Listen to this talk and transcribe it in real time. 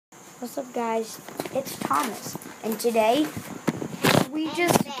What's up, guys? It's Thomas, and today we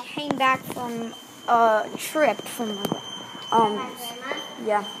just came back from a trip from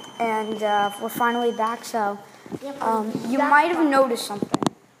yeah, and we're finally back. So you might have noticed something.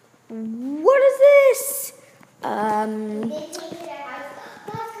 What is this?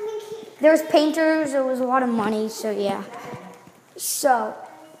 There's painters. There was a lot of money. So yeah. So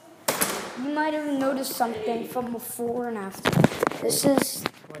you might have noticed something from before and after. This is.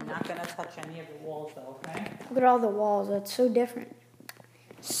 We're not going to touch any of the walls, though, okay? Look at all the walls. That's so different.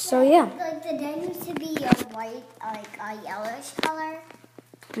 So yeah. Like the den used to be a white, like a yellowish color.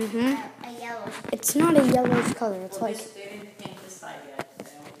 Mhm. A yellowish. It's not a yellowish color. It's Well, like. they didn't paint this side yet.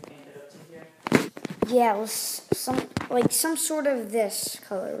 They only painted up to here. Yeah, it was some sort of this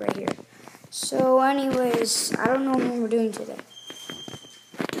color right here. So, anyways, I don't know what we're doing today.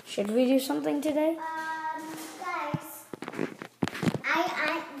 Should we do something today? Guys,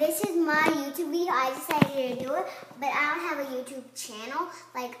 this is my YouTube video. I decided to do it, but I don't have a YouTube channel.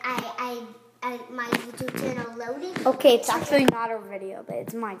 Like my YouTube channel loaded. Okay, it's actually not a video, but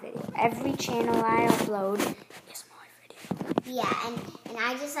it's my video. Every channel I upload is my video. Yeah, and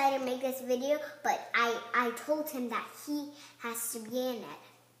I decided to make this video, but I told him that he has to be in it.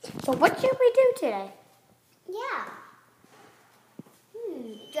 So what should we do today? Yeah.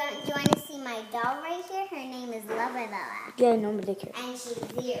 Do you want to see my doll right here? Her name is Lava. Yeah, nobody cares. And she's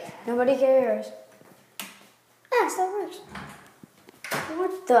 0. Nobody cares. Yeah, it still works.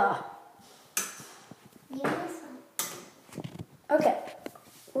 What the? Okay,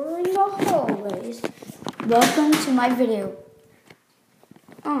 we're in the hallways. Welcome to my video.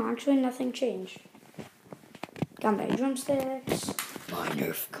 Oh, actually nothing changed. Got my drumsticks. My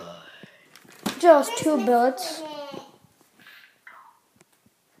Nerf gun. Just 2 bullets.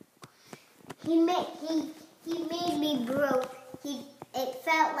 He made me broke. It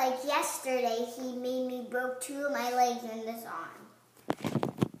felt like yesterday he made me broke 2 of my legs and this arm.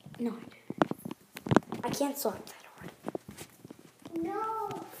 No, I didn't. I can't slap that hard. No.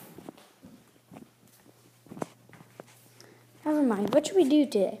 Never mind. What should we do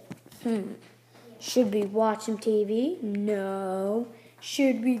today? Should we watch some TV? No.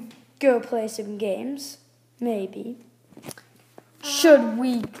 Should we go play some games? Maybe. Should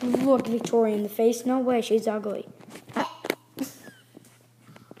we look Victoria in the face? No way, she's ugly.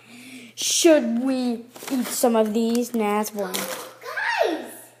 Should we eat some of these? Nah, it's boring.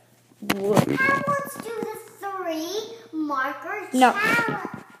 Guys! What? Let's do the 3 marker No. challenge.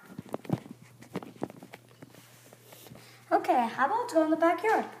 Okay, how about let's go in the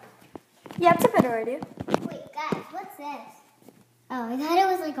backyard? Yeah, it's a better idea. Wait, guys, what's this? Oh, I thought it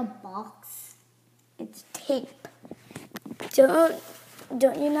was like a box. It's tape. Don't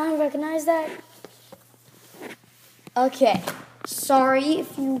you not recognize that? Okay. Sorry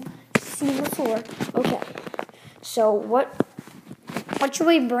if you see the floor. Okay. So what should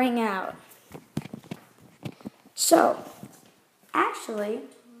we bring out? So, actually,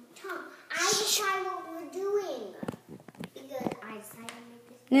 Tom, I decide what we're doing. Because I decided to make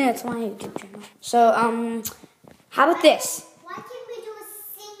this. no, it's my YouTube channel. So, how about this? Why can't we do a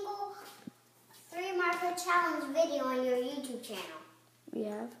single 3 marker challenge video on your YouTube channel? We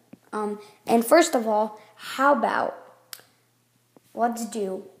have. And first of all, how about let's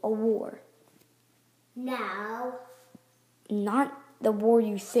do a war. No. Not the war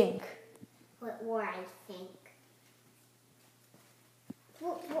you think. What war I think?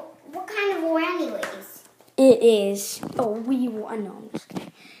 What kind of war anyways? It is a wee war. No, I'm just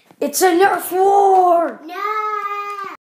kidding. It's a Nerf war! No!